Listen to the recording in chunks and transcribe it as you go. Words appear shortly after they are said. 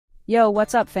Yo,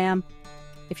 what's up, fam?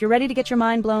 If you're ready to get your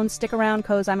mind blown, stick around,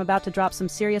 cause I'm about to drop some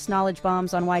serious knowledge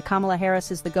bombs on why Kamala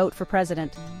Harris is the GOAT for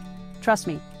president. Trust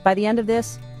me, by the end of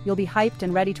this, you'll be hyped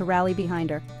and ready to rally behind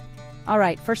her.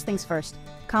 Alright, first things first.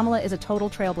 Kamala is a total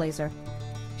trailblazer.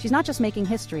 She's not just making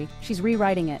history, she's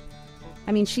rewriting it.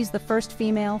 I mean, she's the first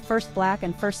female, first black,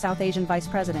 and first South Asian vice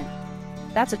president.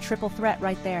 That's a triple threat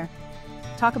right there.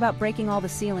 Talk about breaking all the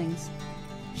ceilings.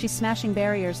 She's smashing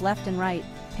barriers left and right,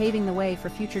 paving the way for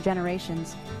future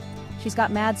generations. She's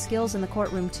got mad skills in the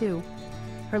courtroom too.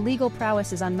 Her legal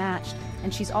prowess is unmatched,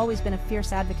 and she's always been a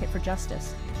fierce advocate for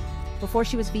justice. Before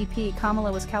she was VP,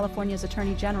 Kamala was California's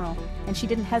Attorney General, and she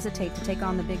didn't hesitate to take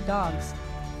on the big dogs.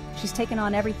 She's taken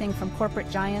on everything from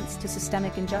corporate giants to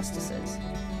systemic injustices.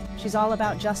 She's all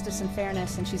about justice and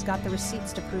fairness, and she's got the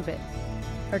receipts to prove it.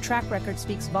 Her track record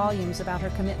speaks volumes about her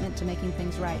commitment to making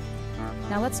things right.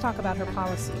 Now let's talk about her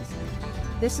policies.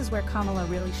 This is where Kamala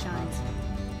really shines.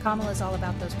 Kamala's all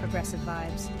about those progressive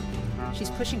vibes. She's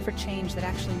pushing for change that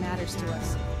actually matters to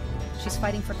us. She's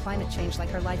fighting for climate change like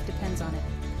her life depends on it.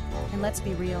 And let's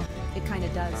be real, it kinda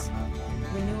does.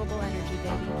 Renewable energy,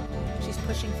 baby. She's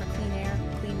pushing for clean air,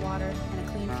 clean water, and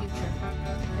a clean future.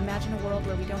 Imagine a world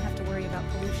where we don't have to worry about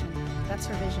pollution. That's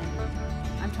her vision.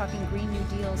 I'm talking Green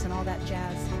New Deals and all that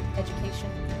jazz. Education,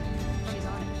 she's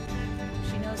on it.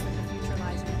 She knows that the future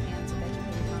lies in the hands of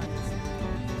educated minds.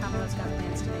 Kamala's got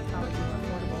plans to make college more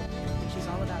affordable, and she's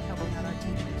all about helping out our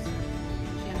teachers.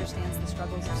 She understands the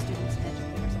struggles of students and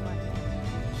educators alike.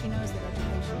 She knows that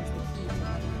education is the key to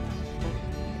life.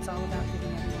 It's all about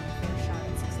giving everyone a fair shot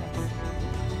at success.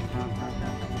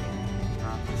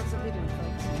 This is a big one,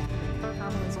 folks.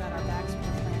 Kamala's got our backs with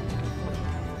a plan to afford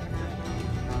healthcare for everyone.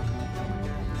 No one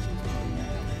will have to choose between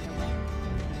their health and their wealth.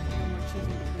 No more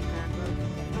choosing between their growth and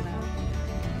getting well.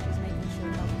 She's making sure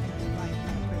healthcare is right,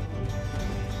 not a privilege.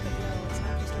 But no, it's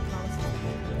not just her policies that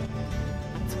make her.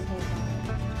 It's her whole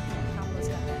vibe. Kamala's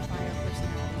got that fire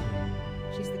personality.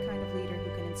 She's the kind of leader who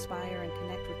can inspire and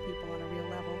connect with people on a real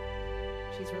level.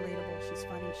 She's relatable, she's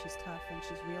funny, she's tough, and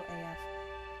she's real AF.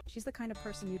 She's the kind of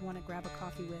person you'd want to grab a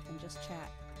coffee with and just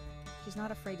chat. She's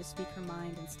not afraid to speak her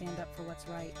mind and stand up for what's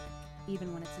right,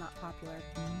 even when it's not popular.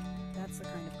 That's the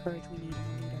kind of courage we need in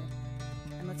a leader.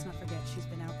 And let's not forget, she's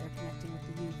been out there connecting with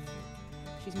the youth.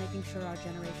 She's making sure our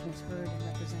generation is heard and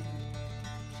represented.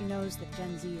 She knows that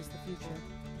Gen Z is the future,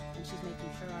 and she's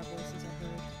making sure our voices are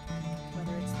heard.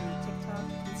 Whether it's through TikTok,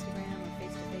 Instagram, or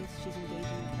face-to-face, she's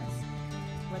engaging with us.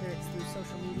 Whether it's through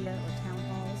social media or town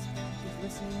halls, she's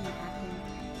listening and acting.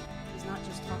 She's not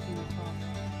just talking the talk,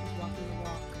 she's walking the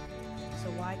walk. So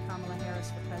why Kamala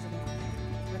Harris for president?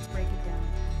 Let's break it down.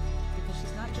 Because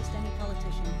she's not just any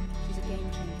politician, she's a game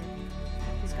changer.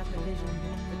 She's got the vision,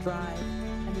 the drive,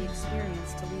 and the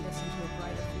experience to lead us into a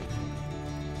brighter future.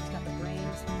 She's got the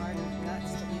brains, the heart, and the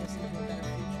guts to lead us into a better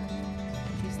future.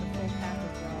 She's the full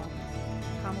package, y'all.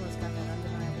 Kamala's got that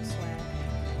undeniable swag,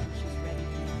 and she's ready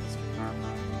to make history.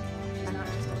 She's not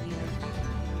just a leader.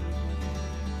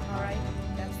 Alright,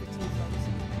 that's the tea, folks.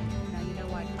 Now you know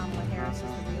why Kamala Harris is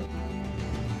the real deal.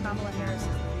 Kamala Harris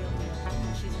is the real deal,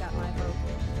 and she's got my vote.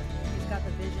 She's got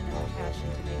the vision and the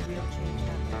passion to make